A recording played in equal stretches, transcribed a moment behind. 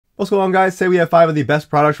What's going on, guys? Today we have 5 of the best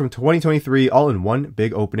products from 2023 all in one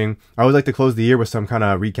big opening. I always like to close the year with some kind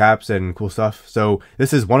of recaps and cool stuff. So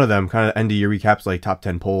this is one of them, kind of end of year recaps, like top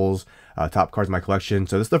 10 polls, top cards in my collection.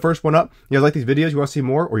 So this is the first one up. You guys like these videos, you want to see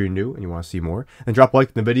more, or you're new and you want to see more, then drop a like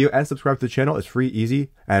in the video and subscribe to the channel. It's free,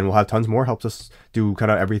 easy, and we'll have tons more. Helps us do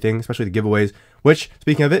kind of everything, especially the giveaways, which,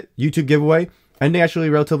 speaking of it, YouTube giveaway, ending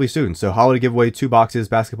actually relatively soon. So holiday giveaway, 2 boxes,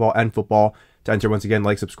 basketball and football. To enter, once again,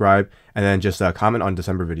 like, subscribe, and then just comment on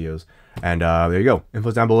December videos. And there you go.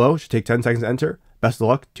 Info's down below. Should take 10 seconds to enter. Best of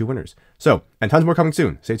luck. 2 winners. So, and tons more coming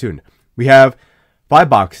soon. Stay tuned. We have 5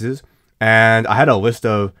 boxes, and I had a list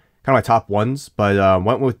of kind of my top ones, but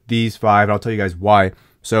went with these 5, and I'll tell you guys why.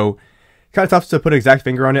 So, kind of tough to put an exact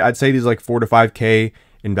finger on it. I'd say these are like 4 to 5K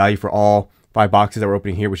in value for all 5 boxes that we're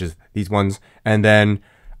opening here, which is these ones. And then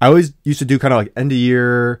I always used to do kind of like end of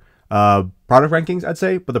year product rankings, I'd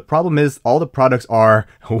say, but the problem is all the products are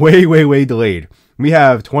way delayed. We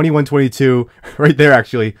have 21-22 right there,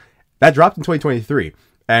 actually. That dropped in 2023,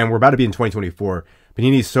 and we're about to be in 2024.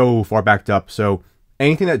 Panini's so far backed up, so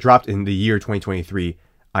anything that dropped in the year 2023,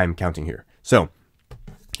 I'm counting here. So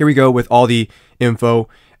here we go with all the info,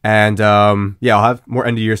 and yeah, I'll have more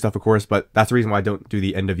end of year stuff, of course, but that's the reason why I don't do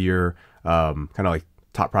the end of year kind of like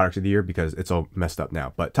top products of the year, because it's all messed up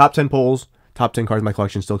now. But top 10 polls, top 10 cards in my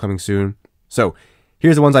collection still coming soon. So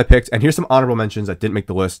here's the ones I picked, and here's some honorable mentions that didn't make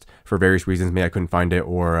the list for various reasons. Maybe I couldn't find it,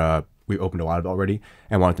 or we opened a lot of it already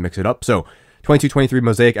and wanted to mix it up. So 22-23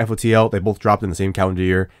 Mosaic FOTL, they both dropped in the same calendar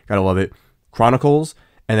year. Gotta love it. Chronicles,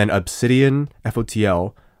 and then Obsidian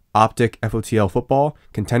FOTL, Optic FOTL football,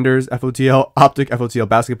 Contenders FOTL, Optic FOTL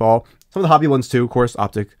basketball. Some of the hobby ones too, of course.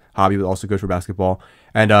 Optic hobby was also good for basketball.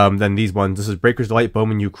 And then these ones. This is Breaker's Delight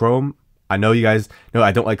Bowman U Chrome. I know you guys know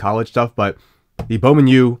I don't like college stuff, but the Bowman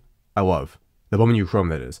U, I love. The Bowman U Chrome,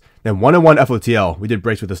 that is. Then 1-on-1 FOTL. We did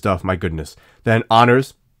breaks with the stuff. My goodness. Then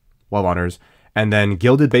Honors. Love Honors. And then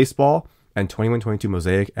Gilded Baseball and 21-22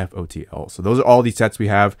 Mosaic FOTL. So those are all the sets we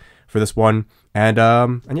have for this one. And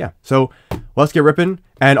yeah. So let's get ripping.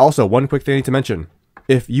 And also, one quick thing I need to mention.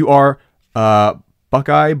 If you are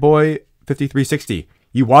Buckeye Boy 5360,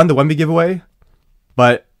 you won the Wemby giveaway,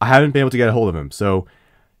 but I haven't been able to get a hold of him. So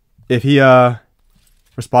if he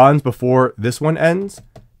responds before this one ends,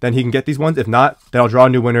 then he can get these ones. If not, then I'll draw a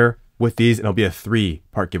new winner with these, and it'll be a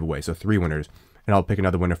 3-part giveaway. So 3 winners, and I'll pick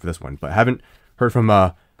another winner for this one. But I haven't heard from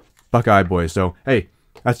Buckeye Boys. So hey,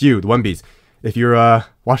 that's you, the Wembies. If you're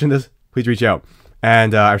watching this, please reach out.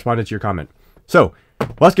 And I responded to your comment. So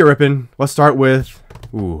let's get ripping. Let's start with,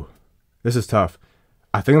 ooh, this is tough.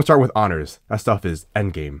 I think I'm starting with Honors. That stuff is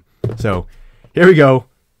endgame. So here we go.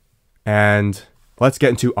 And let's get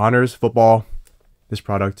into Honors football. This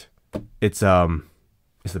product, it's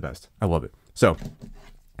the best. I love it. So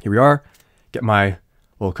here we are. Get my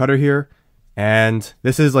little cutter here, and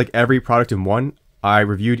this is like every product in one. I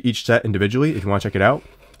reviewed each set individually. If you want to check it out,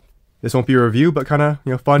 this won't be a review, but kind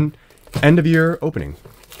of fun end of year opening.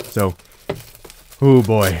 So, oh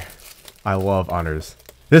boy, I love Honors.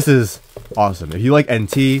 This is awesome. If you like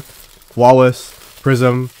NT, Flawless,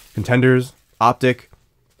 Prizm, Contenders, Optic,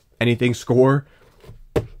 anything score,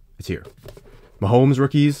 it's here. Mahomes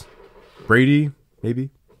rookies, Brady, maybe.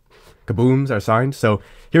 Kabooms are signed. So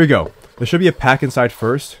here we go. There should be a pack inside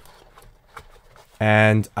first.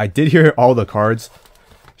 And I did hear all the cards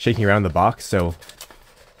shaking around the box. So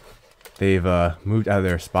they've moved out of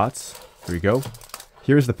their spots. Here we go.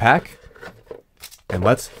 Here's the pack. And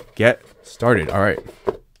let's get started. All right.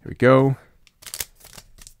 Here we go.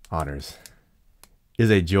 Honors. It is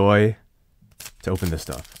a joy to open this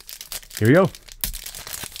stuff. Here we go.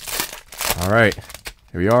 All right.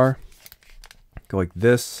 Here we are. Go like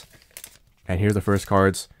this. And here's the first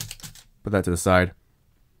cards. Put that to the side.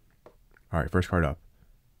 All right, first card up.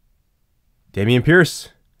 Dameon Pierce.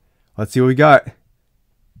 Let's see what we got.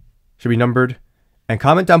 Should be numbered. And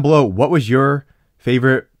comment down below, what was your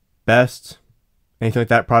favorite, best, anything like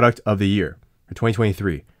that product of the year for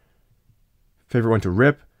 2023? Favorite one to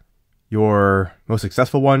rip. Your most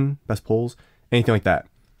successful one, best pulls, anything like that.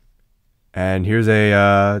 And here's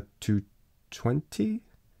a 220.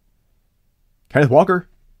 Kenneth Walker.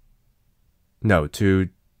 No,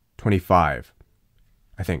 225.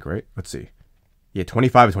 I think, right? Let's see. Yeah,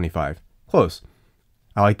 25 to 25. Close.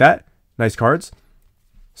 I like that. Nice cards.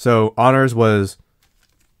 So, Honors was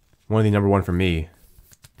one of the number 1 for me.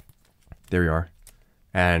 There we are.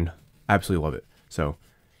 And I absolutely love it. So,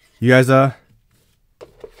 you guys want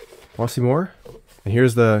to see more? And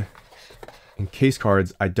here's the encased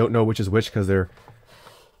cards. I don't know which is which because they're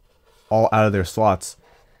all out of their slots.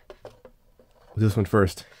 We'll do this one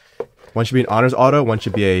first. One should be an Honors auto, one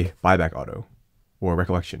should be a buyback auto, or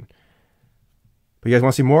Recollection. But you guys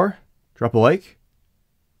want to see more? Drop a like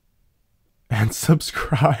and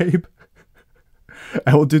subscribe.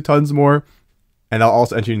 I will do tons more. And I'll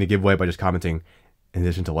also enter you in the giveaway by just commenting in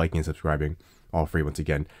addition to liking and subscribing. All free once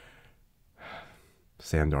again.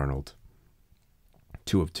 Sam Darnold.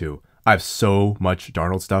 2 of 2. I have so much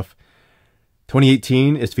Darnold stuff.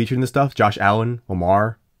 2018 is featuring this stuff. Josh Allen,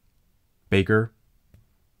 Lamar, Baker.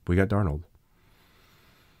 We got Darnold.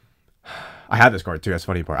 I have this card too. That's the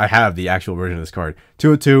funny part. I have the actual version of this card.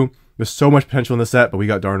 2 of 2. There's so much potential in the set, but we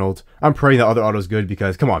got Darnold. I'm praying the other auto's good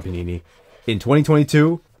because, come on, Panini. In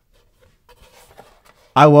 2022,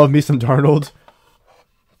 I love me some Darnold.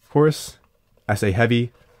 Of course, I say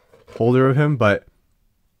heavy holder of him, but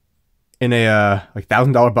in a like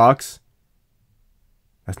 $1,000 box,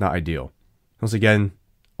 that's not ideal. Once again,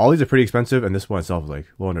 all these are pretty expensive, and this one itself is like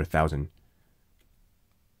a little under 1,000.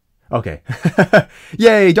 Okay.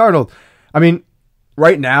 Yay, Darnold. I mean,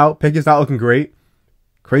 right now, Pickett's not looking great.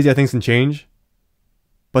 Crazy how things can change.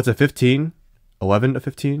 But it's a 15. 11 to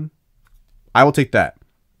 15. I will take that.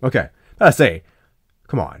 Okay. Gotta say,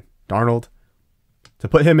 come on, Darnold. To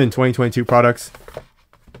put him in 2022 products,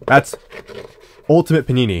 that's ultimate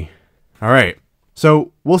Panini. All right.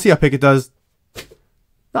 So we'll see how Pickett does.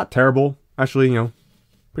 Not terrible. Actually, you know,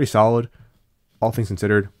 pretty solid. All things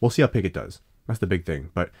considered. We'll see how Pickett does. That's the big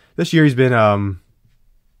thing. But this year he's been,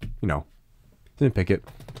 you know, didn't Pickett.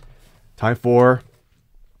 Time for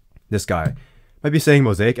this guy. Might be saying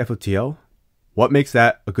Mosaic FOTL. What makes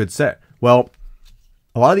that a good set? Well,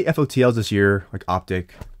 a lot of the FOTLs this year, like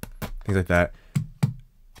Optic, things like that,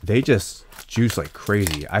 they just juice like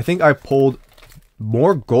crazy. I think I pulled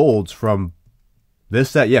more golds from this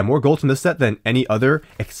set. Yeah, more golds from this set than any other,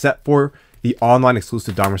 except for the online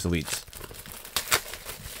exclusive Donruss Elites.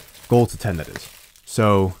 Gold to 10, that is.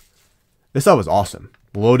 So, this set was awesome.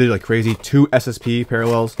 Loaded like crazy. 2 SSP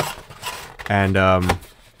parallels. And,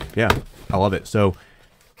 yeah, I love it. So,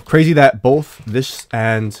 crazy that both this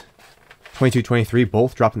and 22-23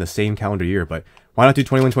 both dropped in the same calendar year. But why not do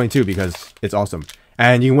 21-22? Because it's awesome.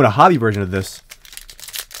 And you can win a hobby version of this,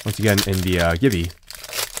 once again, in the Gibby.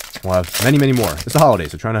 We'll have many, many more. It's the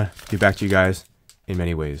holidays, so trying to give back to you guys in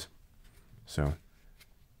many ways. So,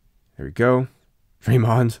 there we go.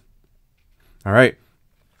 Draymond. All right.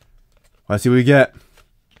 Let's see what we get.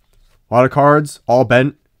 A lot of cards, all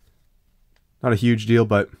bent. Not a huge deal,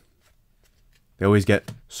 but they always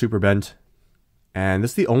get super bent. And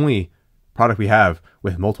this is the only product we have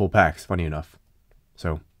with multiple packs, funny enough.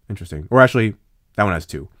 So, interesting. Or actually, that one has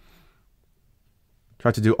 2.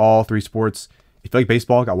 Tried to do all 3 sports. If you like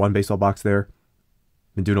baseball, got 1 baseball box there.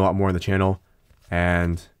 Been doing a lot more on the channel.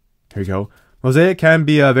 And there you go. Mosaic can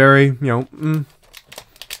be a very, you know,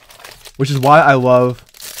 which is why I love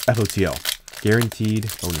FOTL. Guaranteed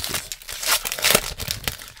bonuses.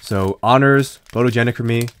 So, honors, photogenic for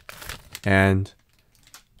me, and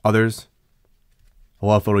others. I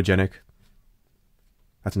love photogenic.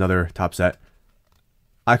 That's another top set.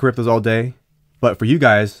 I could rip those all day. But for you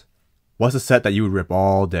guys, what's a set that you would rip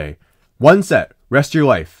all day? One set, rest of your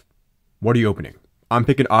life. What are you opening? I'm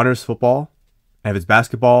picking honors football. And if it's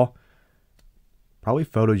basketball, probably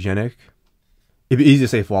photogenic. It'd be easy to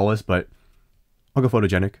say flawless, but I'll go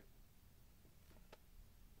photogenic.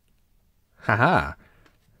 Haha.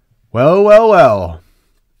 Well, well, well.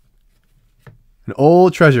 An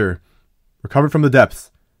old treasure. Recovered from the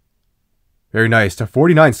depths. Very nice. To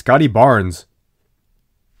 49, Scotty Barnes.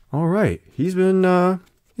 All right. He's been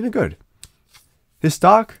good. His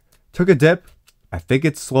stock took a dip. I think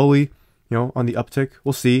it's slowly, you know, on the uptick.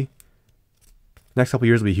 We'll see. Next couple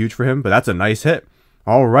years will be huge for him, but that's a nice hit.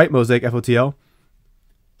 All right, Mosaic FOTL.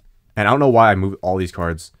 And I don't know why I moved all these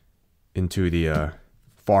cards into the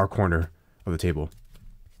far corner of the table.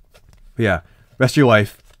 But yeah, rest of your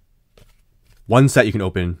life. One set you can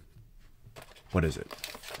open. What is it?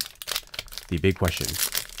 The big question.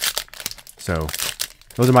 So,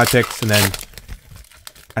 those are my picks. And then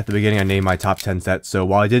at the beginning, I named my top 10 sets. So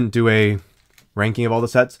while I didn't do a ranking of all the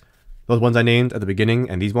sets, those ones I named at the beginning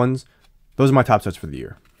and these ones, those are my top sets for the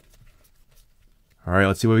year. All right,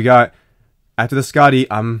 let's see what we got. After the Scotty,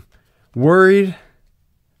 I'm worried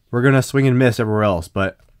we're going to swing and miss everywhere else,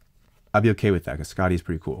 but I'll be okay with that because Scotty's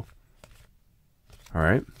pretty cool. All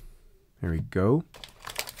right, here we go.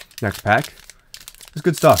 Next pack. It's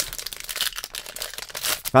good stuff.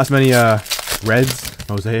 Not so many reds,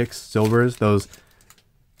 mosaics, silvers, those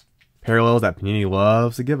parallels that Panini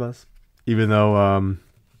loves to give us, even though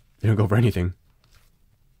they don't go for anything.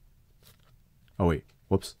 Oh, wait.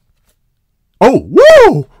 Whoops. Oh,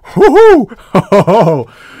 woo! Woohoo!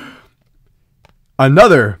 Oh,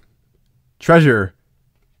 another treasure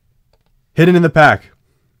hidden in the pack.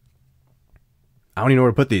 I don't even know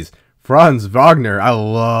where to put these. Franz Wagner. I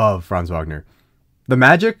love Franz Wagner. The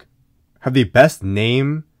Magic have the best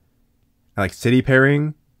name and like city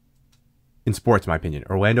pairing in sports, in my opinion.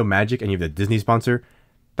 Orlando Magic, and you have the Disney sponsor.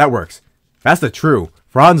 That works. That's the true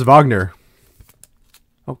Franz Wagner.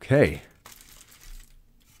 Okay.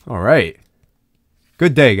 All right.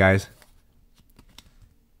 Good day, guys.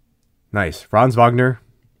 Nice. Franz Wagner.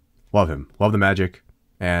 Love him. Love the Magic.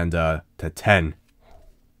 And to 10.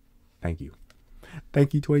 Thank you.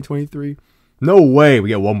 Thank you, 2023. No way we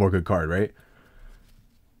get one more good card, right?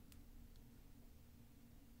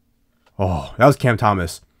 Oh, that was Cam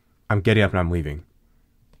Thomas. I'm getting up and I'm leaving.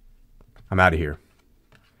 I'm out of here.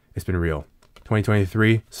 It's been real.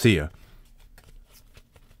 2023. See ya.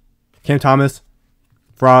 Cam Thomas.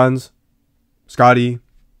 Franz. Scotty.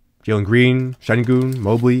 Jalen Green. Shengun.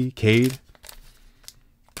 Mobley. Cade.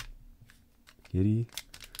 Giddy.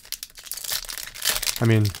 I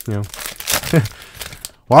mean, you know.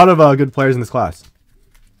 A lot of good players in this class.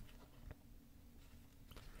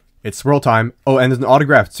 It's swirl time. Oh, and there's an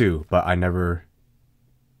autograph too, but I never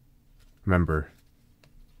remember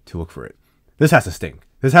to look for it. This has to stink.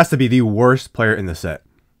 This has to be the worst player in the set.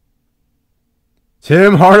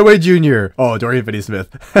 Tim Hardaway Jr. Oh, Dorian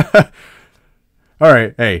Finney-Smith. All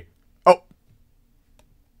right. Hey. Oh.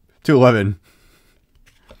 211.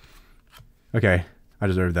 Okay. I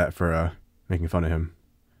deserve that for making fun of him.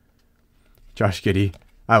 Josh Giddey.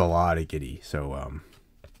 I have a lot of Giddey, so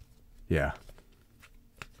yeah.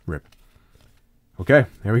 Rip. Okay,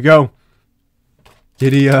 there we go.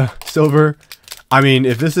 Giddey silver. I mean,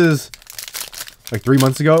 if this is like 3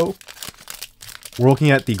 months ago, we're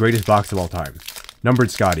looking at the greatest box of all time.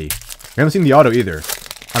 Numbered Scotty. I haven't seen the auto either.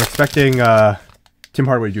 I'm expecting Tim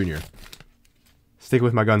Hardaway Jr. Stick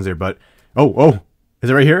with my guns there, but oh, is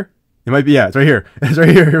it right here? It might be. Yeah, it's right here. It's right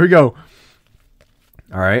here. Here we go.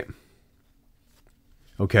 All right.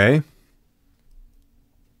 Okay.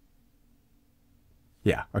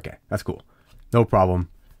 Yeah, okay. That's cool. No problem.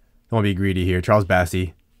 Don't want to be greedy here. Charles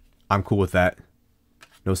Bassey. I'm cool with that.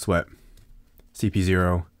 No sweat.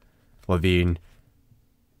 CP0. Levine.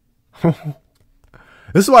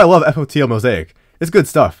 This is why I love FOTL Mosaic. It's good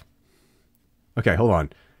stuff. Okay, hold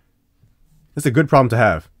on. It's a good problem to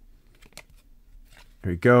have.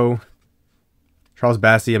 There we go. Charles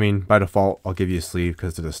Bassey, I mean, by default, I'll give you a sleeve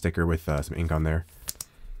because there's a sticker with some ink on there.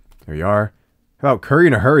 There you are. How about Curry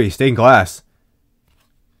in a hurry? Stained glass.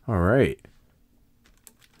 All right.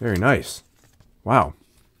 Very nice. Wow.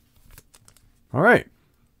 All right.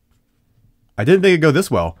 I didn't think it'd go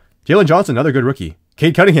this well. Jalen Johnson, another good rookie.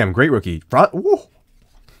 Cade Cunningham, great rookie. Woo.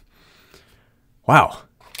 Wow.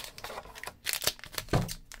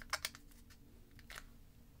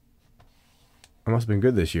 I must have been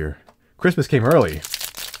good this year. Christmas came early.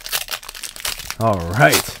 All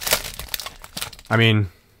right. I mean,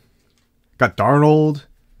 got Darnold.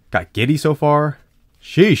 Got Giddey so far.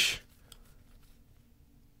 Sheesh.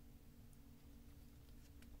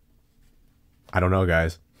 I don't know,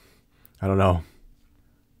 guys. I don't know.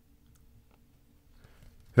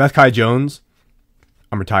 If that's Kai Jones,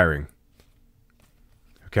 I'm retiring.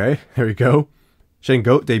 Okay, there we go. Shane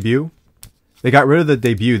Goat debut. They got rid of the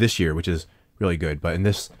debut this year, which is really good. But in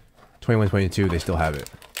this 21-22, they still have it.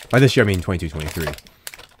 By this year, I mean 22-23.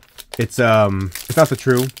 It's not the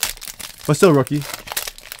true, but still a rookie.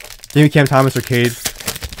 Give me Cam Thomas or Cade.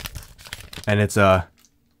 And it's, oh.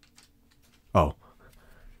 I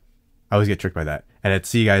always get tricked by that. And it's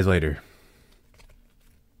see you guys later.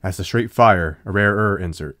 That's a straight fire, a rarer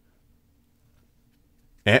insert.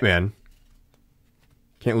 Ant-Man.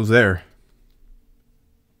 Can't lose there.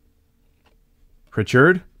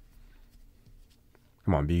 Pritchard.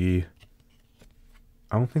 Come on, be...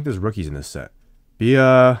 I don't think there's rookies in this set. Be,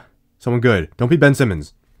 someone good. Don't be Ben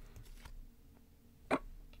Simmons.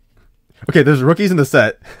 Okay, there's rookies in the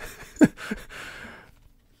set.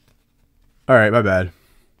 Alright, my bad.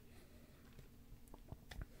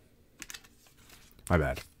 My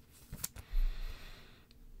bad.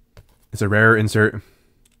 It's a rare insert.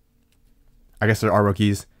 I guess there are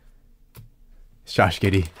rookies. It's Josh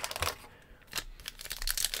Giddey.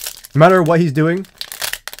 No matter what he's doing,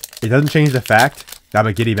 it doesn't change the fact that I'm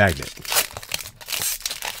a Giddey magnet.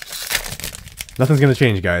 Nothing's going to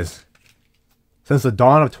change, guys. Since the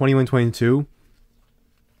dawn of 21-22,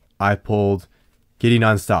 I pulled Giddey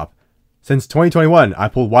nonstop. Since 2021, I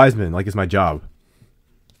pulled Wiseman like it's my job.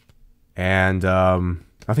 And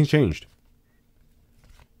nothing's changed.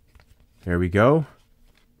 There we go.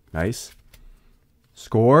 Nice.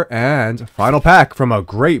 Score and final pack from a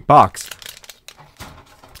great box.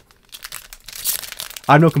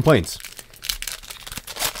 I have no complaints.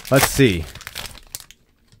 Let's see.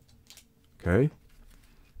 Okay.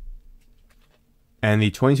 And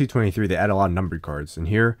the 22-23, they add a lot of numbered cards. And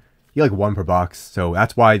here, you get like 1 per box. So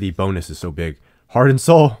that's why the bonus is so big. Heart and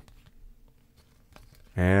Soul.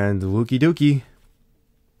 And Lukey Dookie.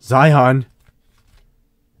 Zion.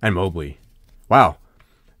 And Mobley. Wow.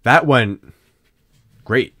 That went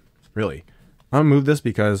great. Really. I'm going to move this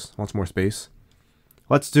because I want some more space.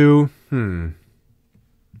 Let's do...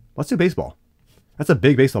 Let's do baseball. That's a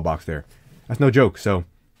big baseball box there. That's no joke. So,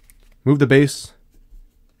 move the base.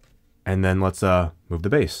 And then let's move the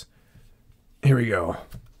base. Here we go.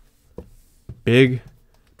 Big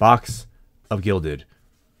box of Gilded.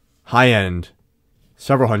 High end.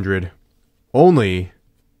 Several hundred. Only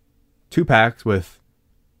 2 packs with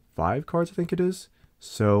 5 cards, I think it is.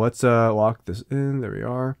 So let's lock this in. There we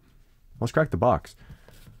are. Let's crack the box.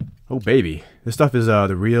 Oh, baby. This stuff is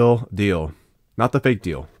the real deal. Not the fake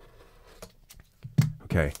deal.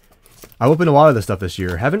 Okay. I opened a lot of this stuff this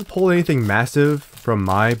year. Haven't pulled anything massive from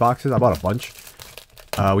my boxes. I bought a bunch.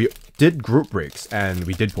 We did group breaks, and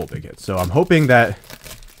we did pull big hits. So I'm hoping that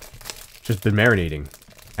just been marinating.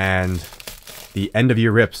 And the end of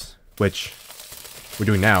year rips, which we're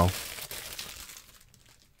doing now,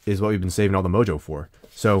 is what we've been saving all the mojo for.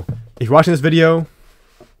 So if you're watching this video,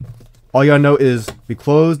 all you gotta know is we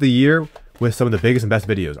closed the year with some of the biggest and best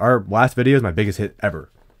videos. Our last video is my biggest hit ever.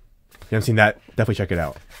 If you haven't seen that, definitely check it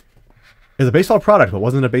out. It's a baseball product, but it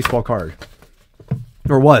wasn't a baseball card.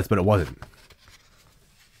 Or was, but it wasn't.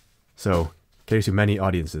 So, caters to many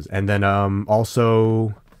audiences. And then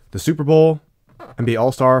also the Super Bowl, NBA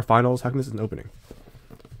All-Star Finals. How come this is an opening?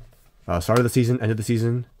 Start of the season, end of the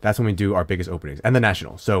season. That's when we do our biggest openings. And the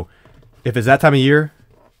National. So, if it's that time of year,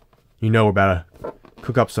 you know we're about to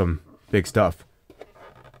cook up some big stuff.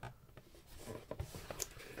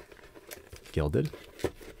 Gilded.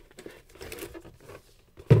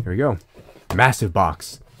 Here we go. Massive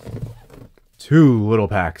box. 2 little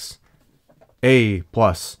packs. A+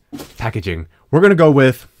 packaging. We're going to go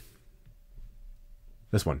with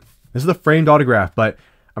this one. This is a framed autograph, but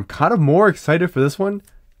I'm kind of more excited for this one.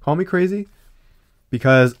 Call me crazy.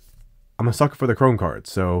 Because I'm a sucker for the chrome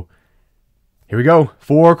cards. So, here we go.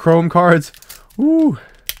 4 chrome cards. Woo!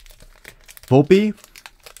 Volpe.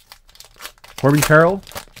 Corbin Carroll.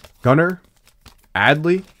 Gunnar.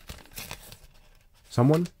 Adley.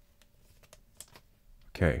 Someone.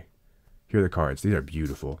 Okay. Here are the cards. These are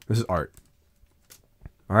beautiful. This is art.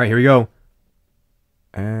 Alright, here we go.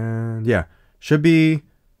 And yeah. Should be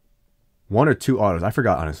 1 or 2 autos. I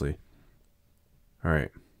forgot, honestly.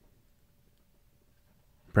 Alright.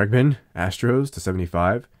 Bregman, Astros to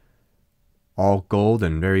 75. All gold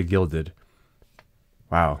and very gilded.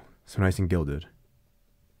 Wow. So nice and gilded.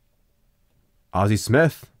 Ozzie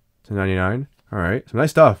Smith to 99. Alright. Some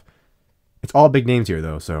nice stuff. It's all big names here,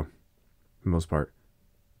 though, so for the most part.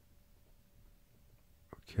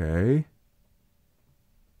 Okay.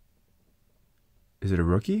 Is it a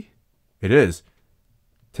rookie? It is.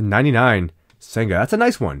 To 99, Senga. That's a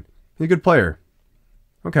nice one. He's a good player.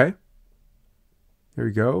 Okay. There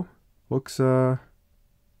we go. Looks okay,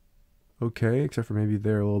 except for maybe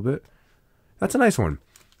there a little bit. That's a nice one.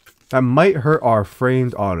 That might hurt our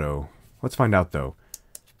framed auto. Let's find out, though.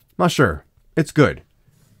 Not sure. It's good.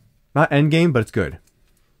 Not endgame, but it's good.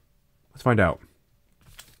 Let's find out.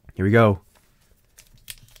 Here we go.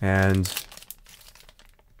 And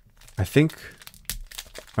I think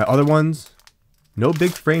my other ones, no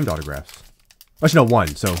big framed autographs. Actually, no,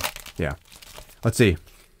 1. So, yeah. Let's see.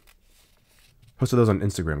 Posted those on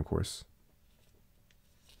Instagram, of course.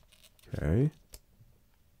 Okay.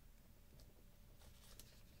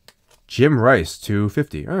 Jim Rice,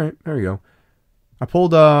 250. All right, there we go. I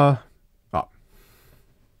pulled, oh.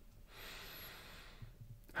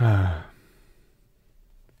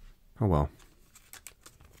 Oh, well.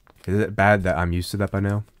 Is it bad that I'm used to that by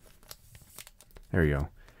now? There we go.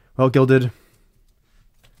 Well, Gilded.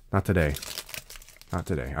 Not today. Not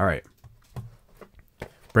today. All right.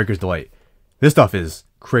 Breaker's Delight. This stuff is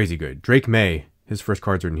crazy good. Drake Maye. His first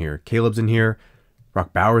cards are in here. Caleb's in here.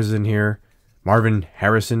 Brock Bowers is in here. Marvin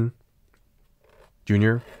Harrison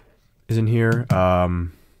Jr. is in here.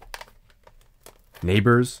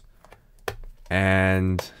 Neighbors.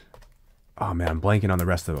 And... oh, man. I'm blanking on the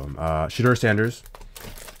rest of them. Shedeur Sanders.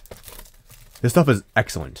 This stuff is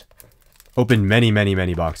excellent. Opened many, many,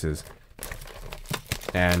 many boxes.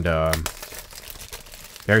 And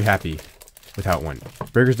very happy with how it went.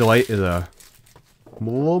 Breaker's Delight is a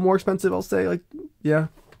little more expensive, I'll say. Like, yeah.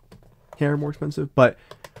 Hair more expensive. But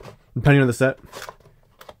depending on the set.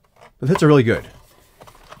 The hits are really good.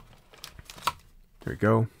 There we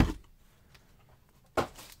go.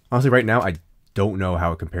 Honestly, right now, I don't know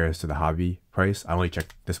how it compares to the hobby price. I only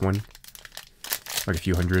checked this one. Like a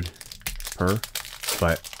few hundred per.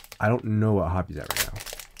 but I don't know what hobby's at right now.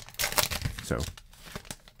 So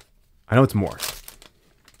I know it's more.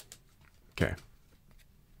 Okay.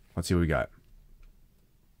 Let's see what we got.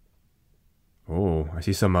 Oh, I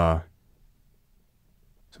see some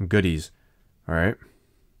goodies. All right.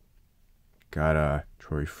 Got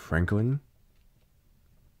Troy Franklin.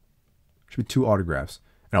 Should be 2 autographs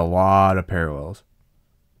and a lot of parallels.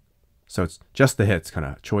 So it's just the hits, kind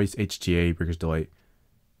of choice, HTA, Breaker's Delight.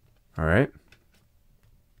 All right.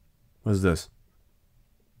 What is this?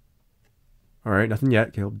 All right, nothing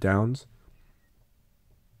yet. Caleb Downs.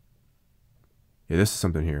 Yeah, this is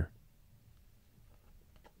something here.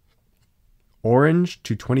 Orange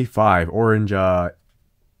to 25. Orange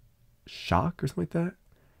Shock or something like that.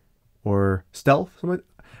 Or Stealth. Something like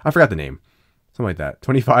that. I forgot the name. Something like that.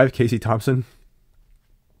 25, Casey Thompson.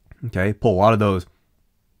 Okay, pull a lot of those.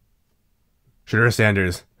 Shedeur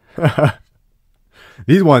Sanders.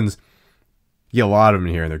 These ones, you get a lot of them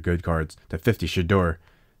in here, and they're good cards. To 50, Shedeur.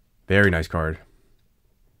 Very nice card.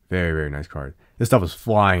 Very, very nice card. This stuff is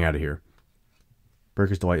flying out of here.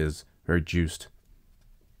 Breaker's Delight is very juiced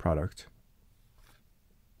product.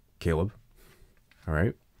 Caleb. All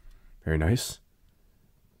right. Very nice.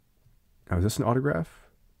 Now, is this an autograph?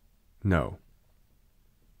 No.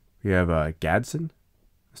 We have Gadsden.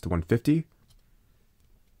 That's the 150.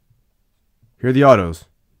 Here are the autos.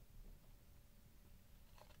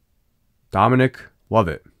 Dominic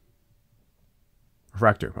Lovett.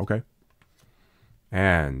 Refractor. Okay.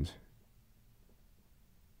 And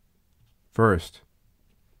first,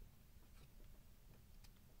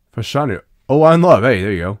 Fashanu. Oh, I love. Hey,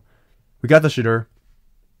 there you go. We got the Shedeur.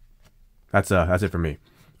 That's it for me.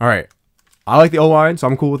 All right. I like the O-line, so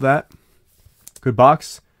I'm cool with that. Good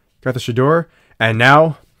box. Got the Shedeur. And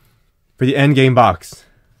now for the end game box.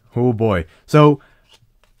 Oh boy. So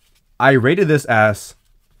I rated this as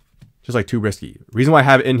just like too risky. The reason why I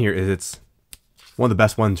have it in here is it's one of the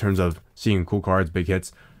best ones in terms of seeing cool cards, big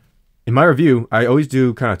hits. In my review, I always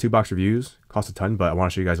do kind of 2-box reviews. Cost a ton, but I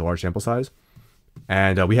want to show you guys a large sample size.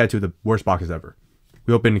 And we had 2 of the worst boxes ever.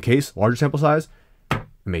 We opened a case, larger sample size.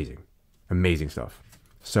 Amazing. Amazing stuff.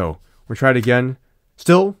 So we'll try it again.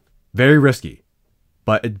 Still very risky,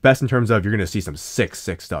 but it's best in terms of you're going to see some sick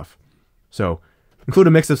stuff. So include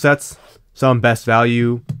a mix of sets, some best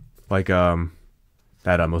value, like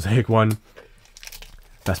that Mosaic one,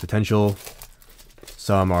 best potential.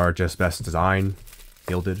 Some are just best design,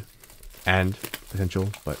 Gilded, and potential.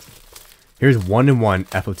 But here's 1-in-1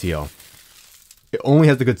 FOTL. It only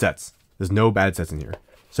has the good sets. There's no bad sets in here.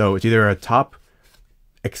 So it's either a top,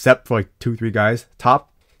 except for like 2-3 guys,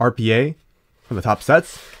 top RPA from the top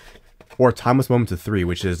sets, or Timeless Moments of 3,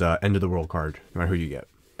 which is end of the world card, no matter who you get.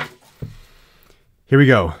 Here we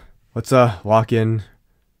go. Let's lock in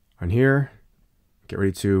on here. Get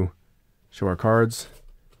ready to show our cards.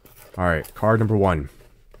 All right, card number 1.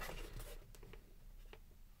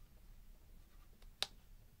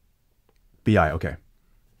 BI, okay.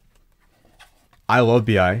 I love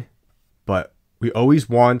BI, but we always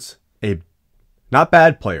want a not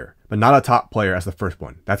bad player, but not a top player as the first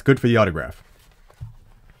one. That's good for the autograph.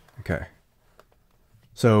 Okay.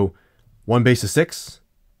 So 1 base of 6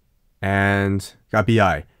 and got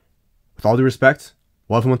BI. With all due respect,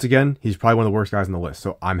 love him once again. He's probably one of the worst guys on the list,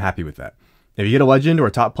 so I'm happy with that. If you get a legend or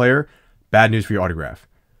a top player, bad news for your autograph.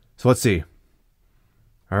 So let's see.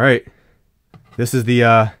 All right. This is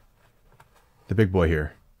the big boy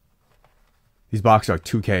here. These boxes are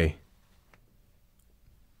 2K.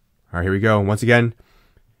 All right, here we go. Once again,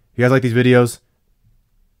 if you guys like these videos,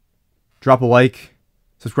 drop a like,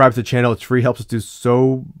 subscribe to the channel. It's free, helps us do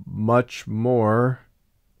so much more.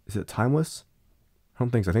 Is it timeless? I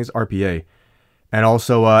don't think so. I think it's RPA. And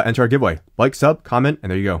also enter our giveaway. Like, sub, comment, and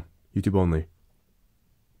there you go. YouTube only.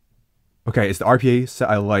 Okay, it's the RPA set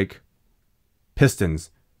I like.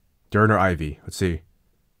 Pistons. Duran or Ivy? Let's see.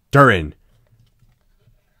 Duran.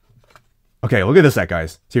 Okay, look at this set,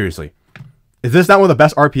 guys. Seriously. Is this not one of the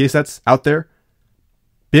best RPA sets out there?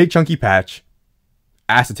 Big chunky patch.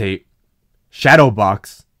 Acetate. Shadow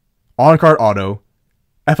box. On-card auto.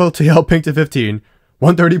 FOTL pink to 15.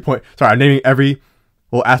 130 point. Sorry, I'm naming every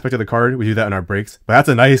little aspect of the card. We do that in our breaks. But that's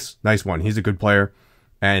a nice one. He's a good player.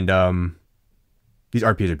 And these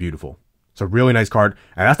RPAs are beautiful. It's a really nice card.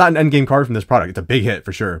 And that's not an endgame card from this product. It's a big hit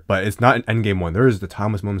for sure. But it's not an endgame one. There is the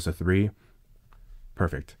Timeless Moments of 3.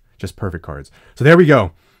 Perfect. Just perfect cards. So there we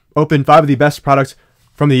go. Open 5 of the best products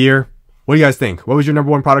from the year. What do you guys think? What was your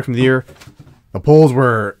 #1 product from the year? The polls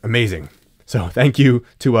were amazing. So thank you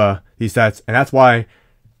to these sets. And that's why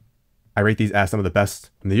I rate these as some of the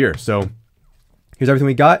best from the year. So here's everything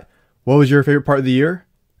we got. What was your favorite part of the year?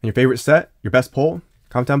 And your favorite set? Your best poll?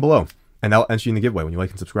 Comment down below. and that'll enter you in the giveaway when you like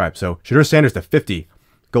and subscribe. So Shedeur Sanders to 50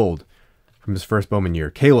 gold from his first Bowman year.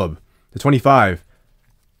 Caleb to 25.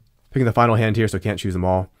 Picking the final hand here, so can't choose them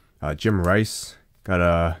all. Jim Rice got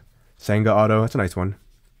a Senga auto. That's a nice one.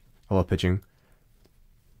 I love pitching.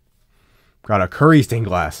 Got a Curry stained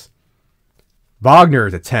glass. Wagner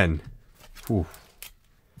to 10. Ooh.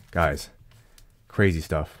 Guys, crazy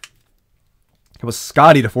stuff. It was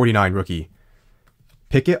Scotty to 49 rookie.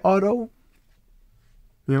 Pickett auto.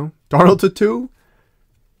 You know, Darnold to 2.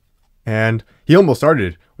 And he almost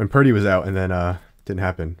started when Purdy was out, and then didn't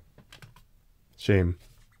happen. Shame.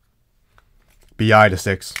 BI to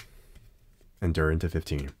 6. And Duran to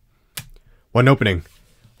 15. One opening.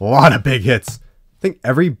 A lot of big hits. I think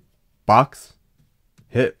every box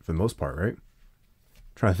hit for the most part, right?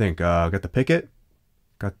 Trying to think. Got the Pickett.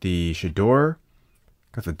 Got the Shedeur.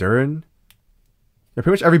 Got the Duran. Yeah,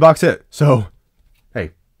 pretty much every box hit. So,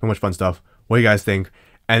 hey, so much fun stuff. What do you guys think?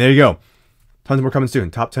 And there you go. Tons more coming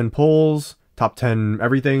soon. Top 10 polls, top 10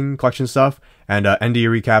 everything, collection stuff, and end of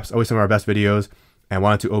year recaps. Always some of our best videos. And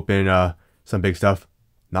wanted to open some big stuff.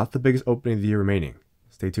 Not the biggest opening of the year remaining.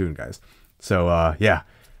 Stay tuned, guys. So, yeah,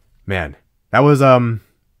 man, that was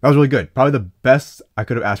really good. Probably the best I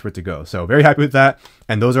could have asked for it to go. So very happy with that.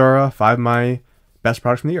 And those are 5 of my best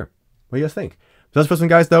products from the year. What do you guys think? So that's the first one,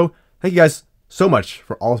 guys, though. Thank you guys so much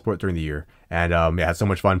for all the support during the year. And yeah, had so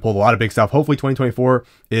much fun. Pulled a lot of big stuff. Hopefully 2024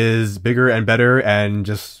 is bigger and better and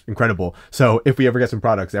just incredible. So if we ever get some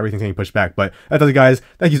products, everything's getting pushed back. But that does it, guys.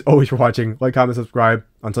 Thank you as always for watching. Like, comment, subscribe.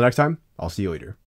 Until next time, I'll see you later.